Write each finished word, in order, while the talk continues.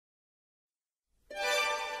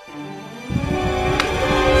Hey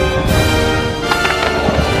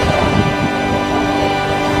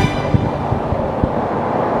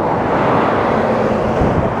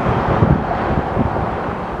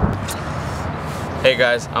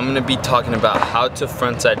guys, I'm going to be talking about how to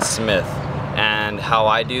frontside Smith and how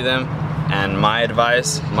I do them and my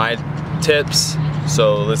advice, my tips,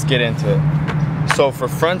 so let's get into it. So for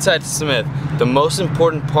frontside Smith, the most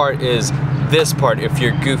important part is this part if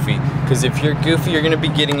you're goofy, because if you're goofy you're going to be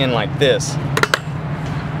getting in like this.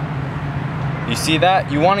 You see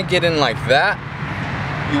that? You want to get in like that.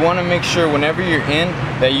 You want to make sure whenever you're in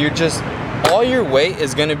that you're just, all your weight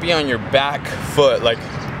is going to be on your back foot, like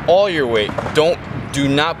all your weight. Do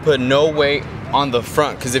not put no weight on the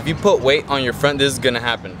front, because if you put weight on your front, this is gonna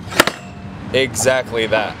happen. Exactly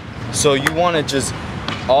that. So you want to just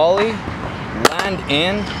ollie, land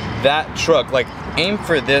in that truck, like aim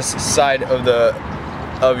for this side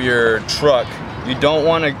of your truck. You don't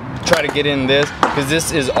want to try to get in this, because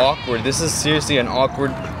this is awkward. This is seriously an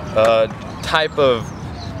awkward type of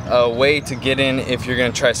way to get in if you're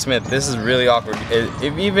gonna try Smith. This is really awkward.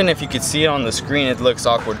 Even if you could see it on the screen, it looks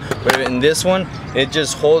awkward. But in this one, it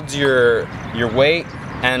just holds your weight,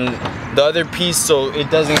 and the other piece so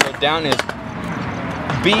it doesn't go down is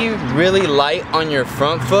be really light on your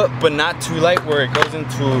front foot, but not too light where it goes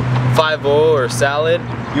into 5-0 or salad.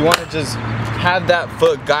 You want to just have that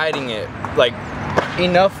foot guiding it, like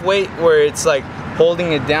enough weight where it's like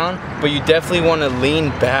holding it down, but you definitely want to lean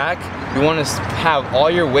back. You want to have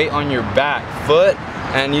all your weight on your back foot,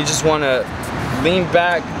 and you just want to lean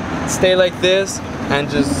back, stay like this, and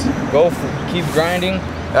just keep grinding.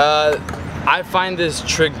 I find this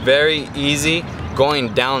trick very easy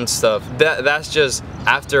going down stuff. That's just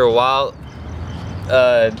after a while,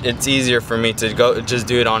 it's easier for me to just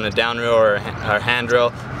do it on a down rail or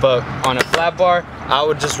handrail. But on a flat bar, I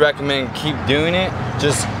would just recommend keep doing it.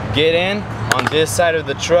 Just get in on this side of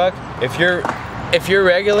the truck. If you're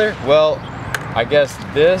regular, well, I guess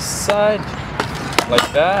this side,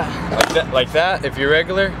 like that, if you're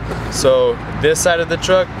regular. So this side of the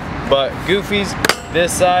truck, but goofies,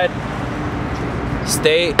 this side,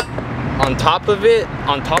 stay on top of it,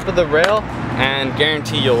 on top of the rail, and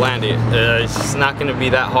guarantee you'll land it. It's not gonna be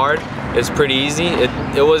that hard. It's pretty easy.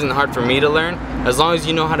 It wasn't hard for me to learn. As long as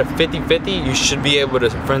you know how to 50-50, you should be able to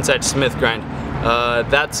frontside Smith grind.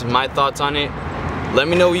 That's my thoughts on it. Let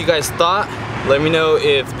me know what you guys thought. Let me know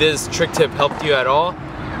if this trick tip helped you at all,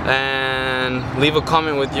 and leave a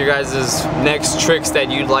comment with your guys' next tricks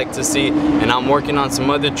that you'd like to see, and I'm working on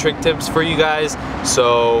some other trick tips for you guys.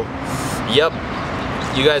 So yep,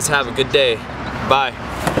 you guys have a good day. Bye.